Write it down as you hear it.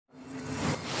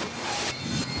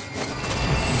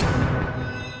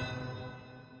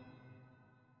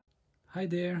Hi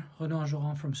there, Renaud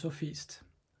Anjoran from Sofeast.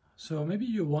 So maybe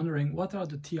you're wondering, what are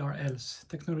the TRLs,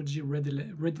 technology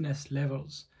readiness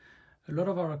levels? A lot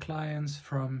of our clients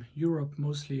from Europe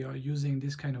mostly are using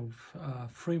this kind of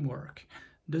framework.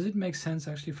 Does it make sense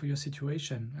actually for your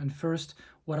situation? And first,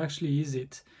 what actually is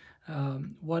it?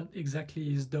 What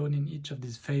exactly is done in each of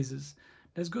these phases?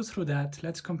 Let's go through that.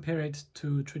 Let's compare it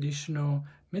to traditional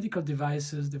medical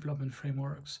devices development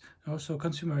frameworks, and also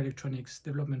consumer electronics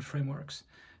development frameworks,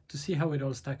 to see how it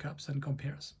all stacks up and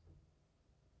compares.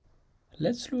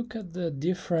 Let's look at the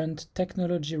different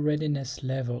technology readiness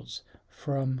levels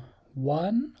from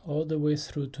 1 all the way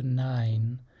through to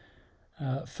 9.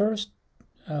 First,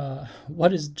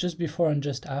 what is just before and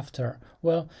just after?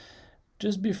 Well,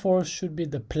 just before should be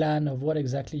the plan of what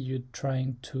exactly you're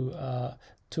trying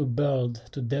to build,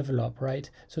 to develop, right?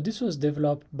 So this was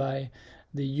developed by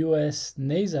the US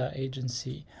NASA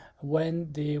agency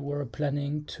when they were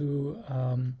planning to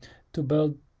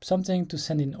build something to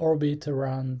send in orbit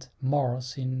around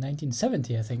Mars in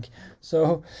 1970, I think.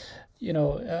 So, you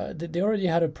know, they already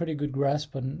had a pretty good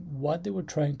grasp on what they were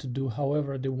trying to do.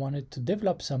 However, they wanted to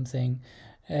develop something,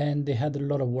 and they had a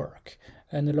lot of work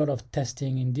and a lot of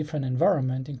testing in different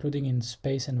environments, including in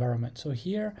space environment. So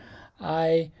here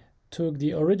I took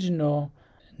the original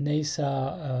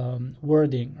NASA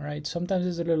wording, right? Sometimes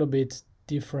it's a little bit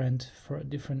different for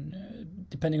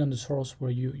depending on the source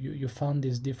where you found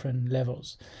these different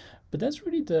levels. But that's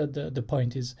really the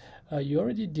point is you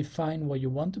already define what you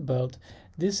want to build.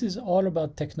 This is all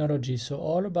about technology, so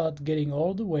all about getting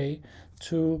all the way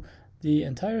to the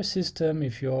entire system,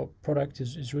 if your product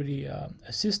is really a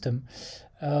system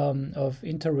of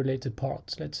interrelated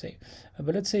parts, let's say.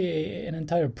 But let's say an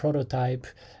entire prototype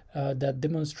that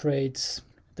demonstrates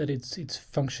that it's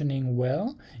functioning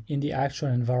well in the actual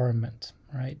environment,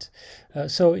 right?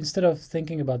 So instead of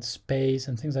thinking about space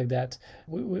and things like that,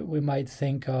 we might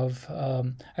think of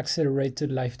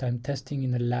accelerated lifetime testing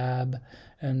in a lab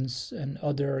and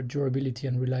other durability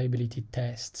and reliability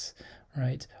tests,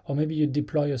 right? Or maybe you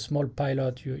deploy a small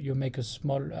pilot, you make a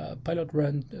small pilot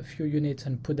run, a few units,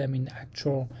 and put them in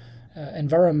actual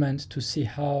environment to see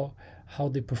how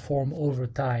they perform over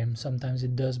time. Sometimes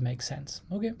it does make sense.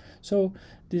 Okay, so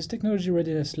these technology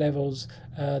readiness levels,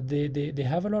 they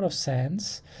have a lot of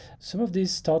sense. Some of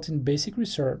these start in basic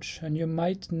research, and you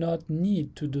might not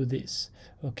need to do this.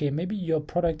 Okay, maybe your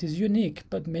product is unique,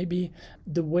 but maybe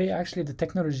the way actually the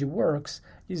technology works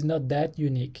is not that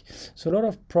unique. So a lot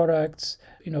of products,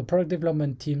 product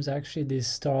development teams actually, they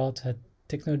start at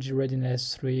technology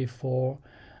readiness 3, 4,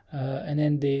 and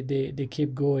then they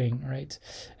keep going, right?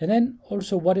 And then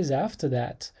also, what is after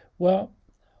that? Well,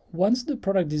 once the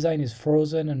product design is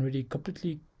frozen and really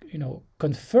completely,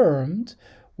 confirmed,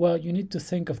 well, you need to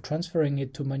think of transferring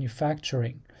it to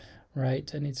manufacturing,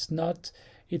 right? And it's not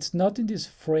in this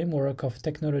framework of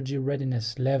technology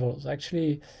readiness levels.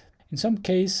 Actually, in some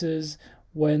cases,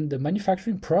 when the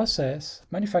manufacturing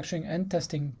and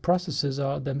testing processes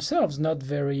are themselves not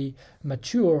very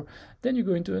mature, then you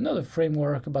go into another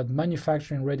framework about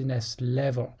manufacturing readiness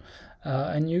level.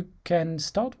 And you can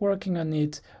start working on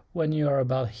it when you are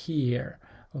about here,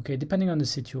 okay, depending on the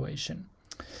situation.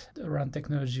 Around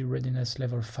technology readiness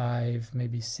level 5,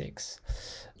 maybe 6.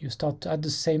 You start at the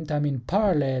same time in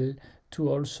parallel to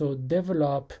also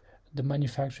develop the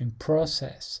manufacturing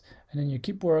process, and then you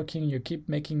keep working, you keep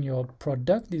making your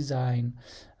product design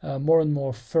more and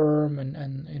more firm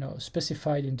and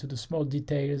specified into the small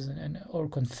details and all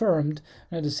confirmed,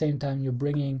 and at the same time you're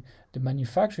bringing the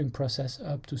manufacturing process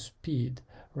up to speed,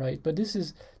 right? But this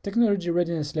is technology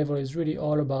readiness level is really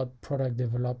all about product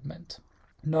development,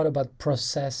 not about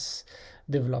process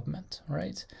development,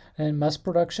 right? And mass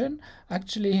production,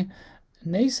 actually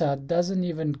NASA doesn't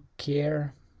even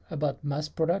care about mass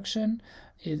production.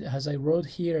 As I wrote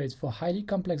here, it's for highly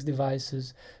complex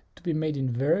devices to be made in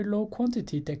very low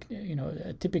quantity,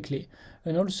 typically.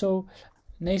 And also,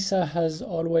 NASA has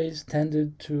always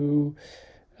tended to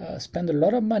spend a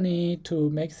lot of money to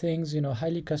make things,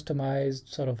 highly customized,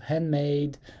 sort of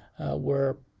handmade,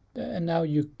 and now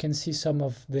you can see some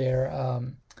of their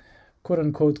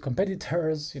quote-unquote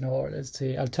competitors, or let's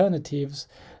say alternatives,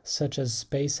 such as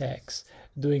SpaceX,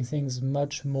 doing things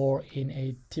much more in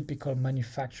a typical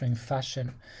manufacturing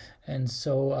fashion. And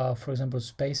so, for example,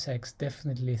 SpaceX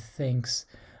definitely thinks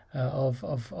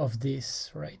of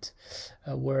this, right?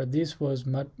 Where this was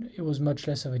much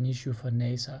less of an issue for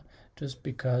NASA, just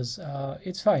because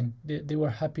it's fine. They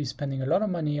were happy spending a lot of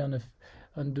money on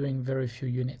doing very few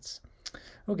units.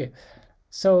 Okay,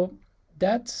 so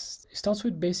that starts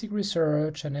with basic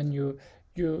research, and then you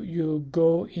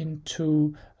go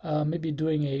into maybe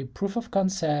doing a proof of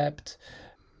concept,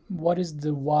 what is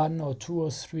the 1 or 2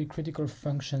 or 3 critical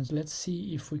functions. Let's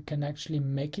see if we can actually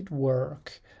make it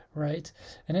work, right?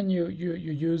 And then you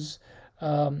use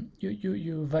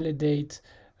you validate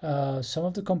some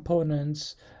of the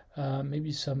components,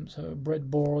 maybe some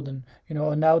breadboard, and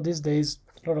now these days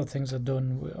a lot of things are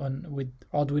done with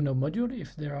Arduino module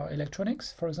if there are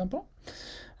electronics, for example.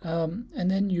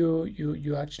 And then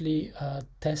you actually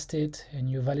test it and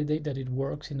you validate that it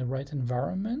works in the right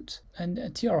environment. And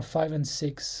TR5 and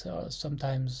 6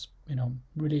 sometimes,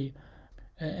 really,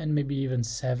 and maybe even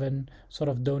 7, sort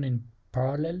of done in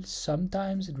parallel.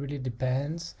 Sometimes it really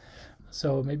depends.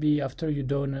 So maybe after you've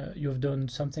done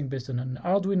something based on an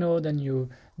Arduino, then you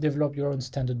develop your own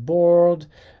standard board,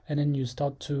 and then you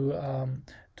start to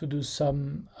do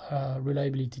some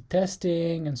reliability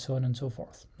testing and so on and so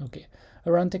forth. Okay,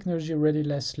 around technology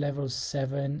readiness level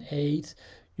 7, 8,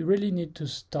 you really need to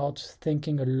start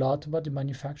thinking a lot about the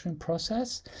manufacturing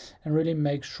process and really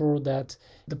make sure that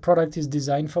the product is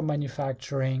designed for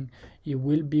manufacturing. It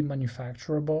will be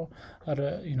manufacturable at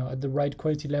at the right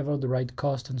quality level, the right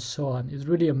cost, and so on. It's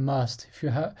really a must. If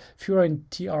you are in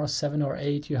TR7 or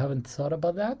 8, you haven't thought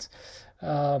about that,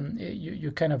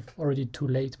 you're kind of already too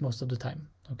late most of the time.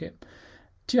 Okay,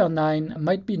 TR9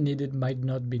 might be needed, might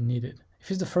not be needed. If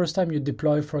it's the first time you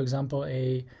deploy, for example,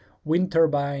 a wind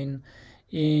turbine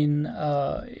in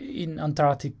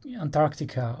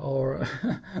Antarctica or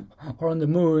or on the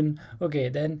moon, okay,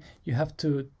 then you have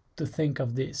to think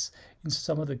of this. In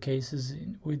some of the cases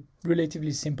with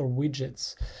relatively simple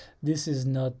widgets, this is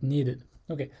not needed.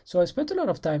 Okay, so I spent a lot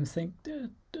of time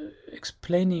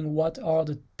explaining what are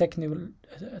the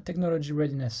technology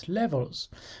readiness levels.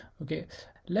 Okay,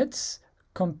 let's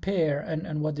compare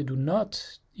and what they do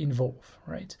not involve,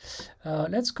 right?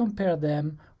 Let's compare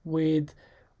them with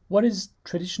what is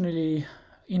traditionally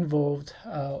involved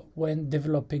when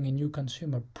developing a new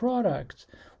consumer product.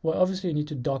 Well, obviously you need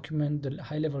to document the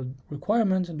high-level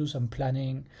requirements and do some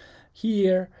planning.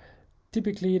 Here,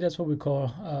 typically that's what we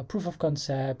call proof of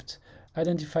concept,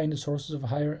 identifying the sources of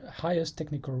highest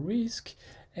technical risk,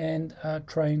 and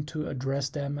trying to address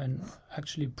them and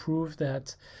actually prove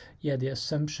that, yeah, the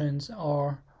assumptions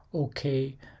are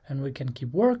okay and we can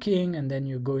keep working. And then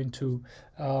you go into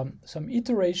some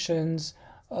iterations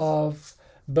of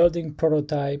building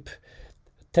prototype,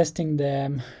 testing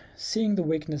them, seeing the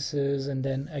weaknesses, and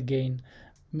then again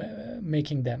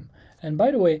making them. And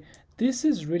by the way, this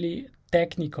is really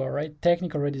technical, right?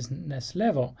 Technical readiness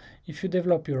level. If you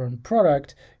develop your own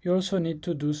product, you also need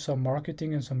to do some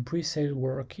marketing and some pre-sale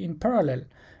work in parallel.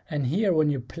 And here, when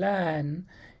you plan,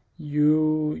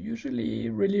 you usually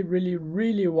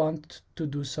really want to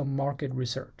do some market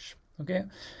research. Okay,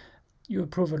 you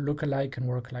approve a lookalike and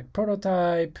work-alike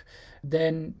prototype.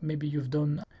 Then maybe you've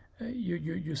done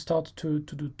you start to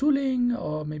do tooling,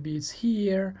 or maybe it's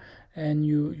here, and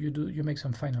you make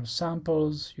some final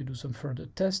samples, you do some further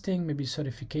testing, maybe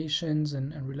certifications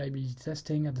and reliability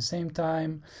testing at the same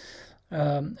time.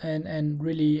 And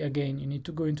really, again, you need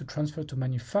to go into transfer to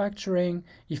manufacturing,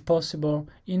 if possible,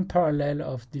 in parallel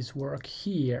of this work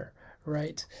here,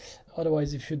 right?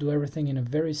 Otherwise, if you do everything in a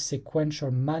very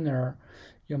sequential manner,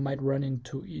 you might run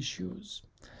into issues.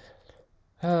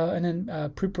 And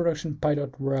then pre-production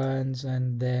pilot runs,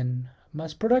 and then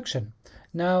mass production.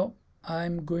 Now,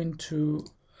 I'm going to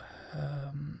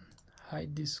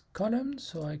hide this column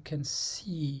so I can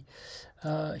see.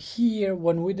 Here,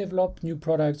 when we develop new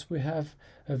products, we have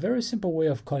a very simple way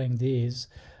of calling these.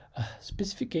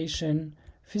 Specification,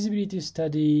 feasibility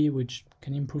study, which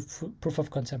can improve proof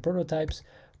of concept prototypes,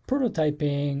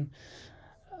 prototyping,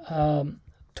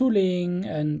 tooling,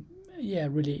 and yeah,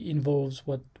 really involves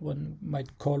what one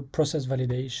might call process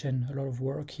validation, a lot of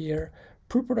work here.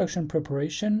 Pre-production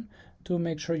preparation to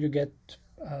make sure you get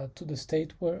to the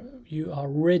state where you are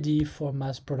ready for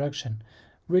mass production.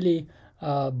 Really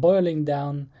boiling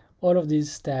down all of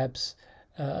these steps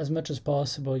as much as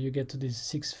possible, you get to these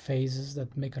 6 phases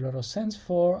that make a lot of sense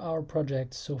for our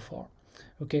project so far.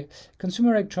 Okay,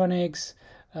 consumer electronics,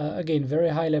 again, very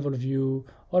high level view.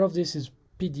 All of this is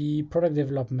PD, product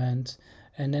development.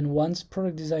 And then once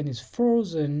product design is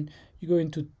frozen, you go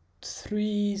into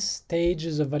 3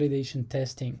 stages of validation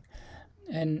testing.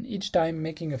 And each time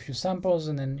making a few samples,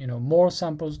 and then more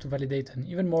samples to validate, and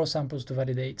even more samples to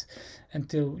validate,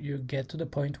 until you get to the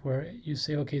point where you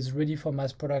say, okay, it's ready for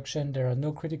mass production. There are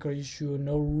no critical issue,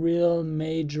 no real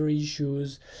major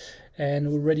issues, and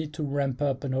we're ready to ramp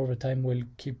up, and over time we'll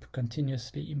keep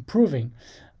continuously improving.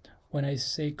 When I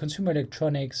say consumer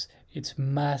electronics, it's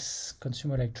mass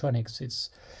consumer electronics. It's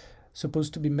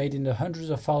supposed to be made in the hundreds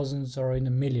of thousands or in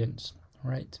the millions,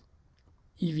 right?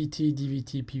 EVT,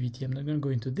 DVT, PVT. I'm not going to go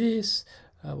into this.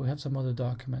 We have some other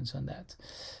documents on that.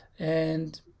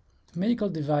 And medical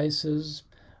devices,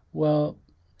 well,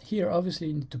 here obviously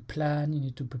you need to plan, you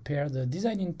need to prepare the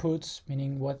design inputs,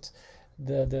 meaning what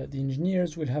the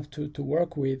engineers will have to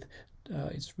work with.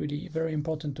 It's really very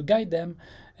important to guide them,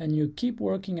 and you keep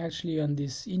working actually on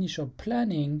this initial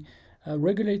planning.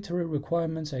 Regulatory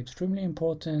requirements are extremely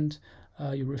important.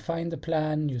 You refine the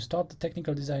plan, you start the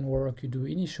technical design work, you do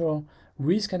initial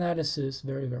risk analysis,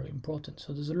 very, very important.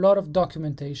 So there's a lot of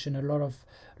documentation, a lot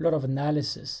of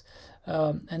analysis.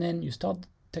 And then you start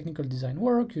technical design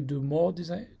work, you do more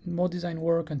design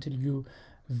work until you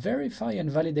verify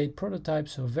and validate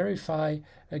prototypes, so verify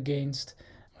against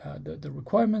the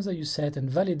requirements that you set and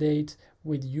validate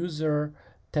with user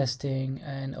testing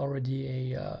and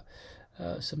already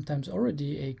sometimes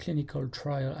already a clinical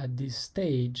trial at this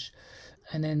stage.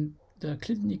 And then the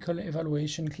clinical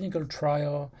evaluation, clinical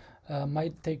trial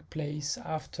might take place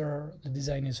after the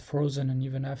design is frozen and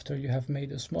even after you have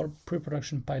made a small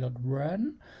pre-production pilot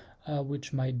run,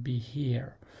 which might be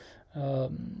here.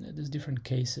 There's different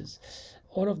cases.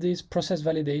 All of this process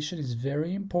validation is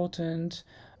very important,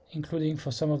 including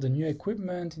for some of the new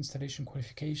equipment, installation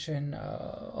qualification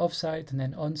off-site and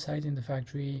then on-site in the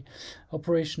factory,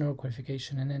 operational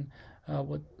qualification, and then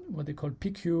what they call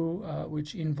PQ,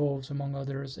 which involves, among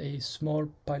others, a small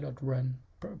pilot run,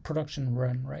 production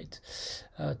run, right,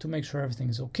 to make sure everything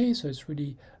is okay. So it's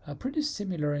really pretty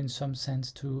similar in some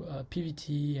sense to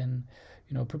PVT and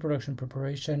pre-production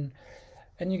preparation.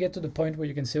 And you get to the point where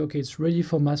you can say, okay, it's ready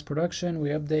for mass production. We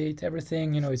update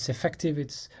everything. It's effective.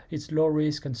 It's low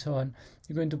risk, and so on.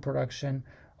 You go into production.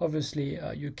 Obviously,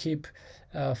 you keep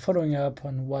following up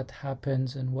on what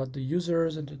happens and what the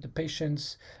users and the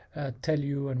patients tell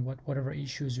you, and whatever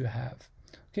issues you have.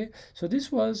 Okay, so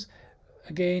this was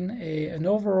again an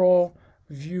overall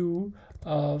view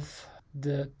of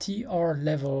the TR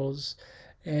levels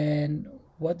and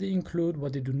what they include,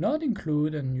 what they do not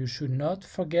include, and you should not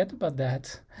forget about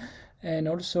that. And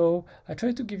also, I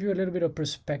try to give you a little bit of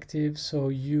perspective so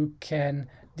you can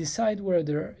decide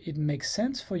whether it makes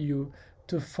sense for you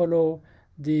to follow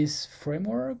this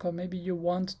framework, or maybe you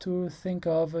want to think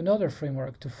of another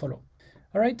framework to follow.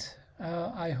 All right,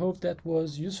 I hope that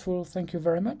was useful. Thank you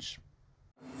very much.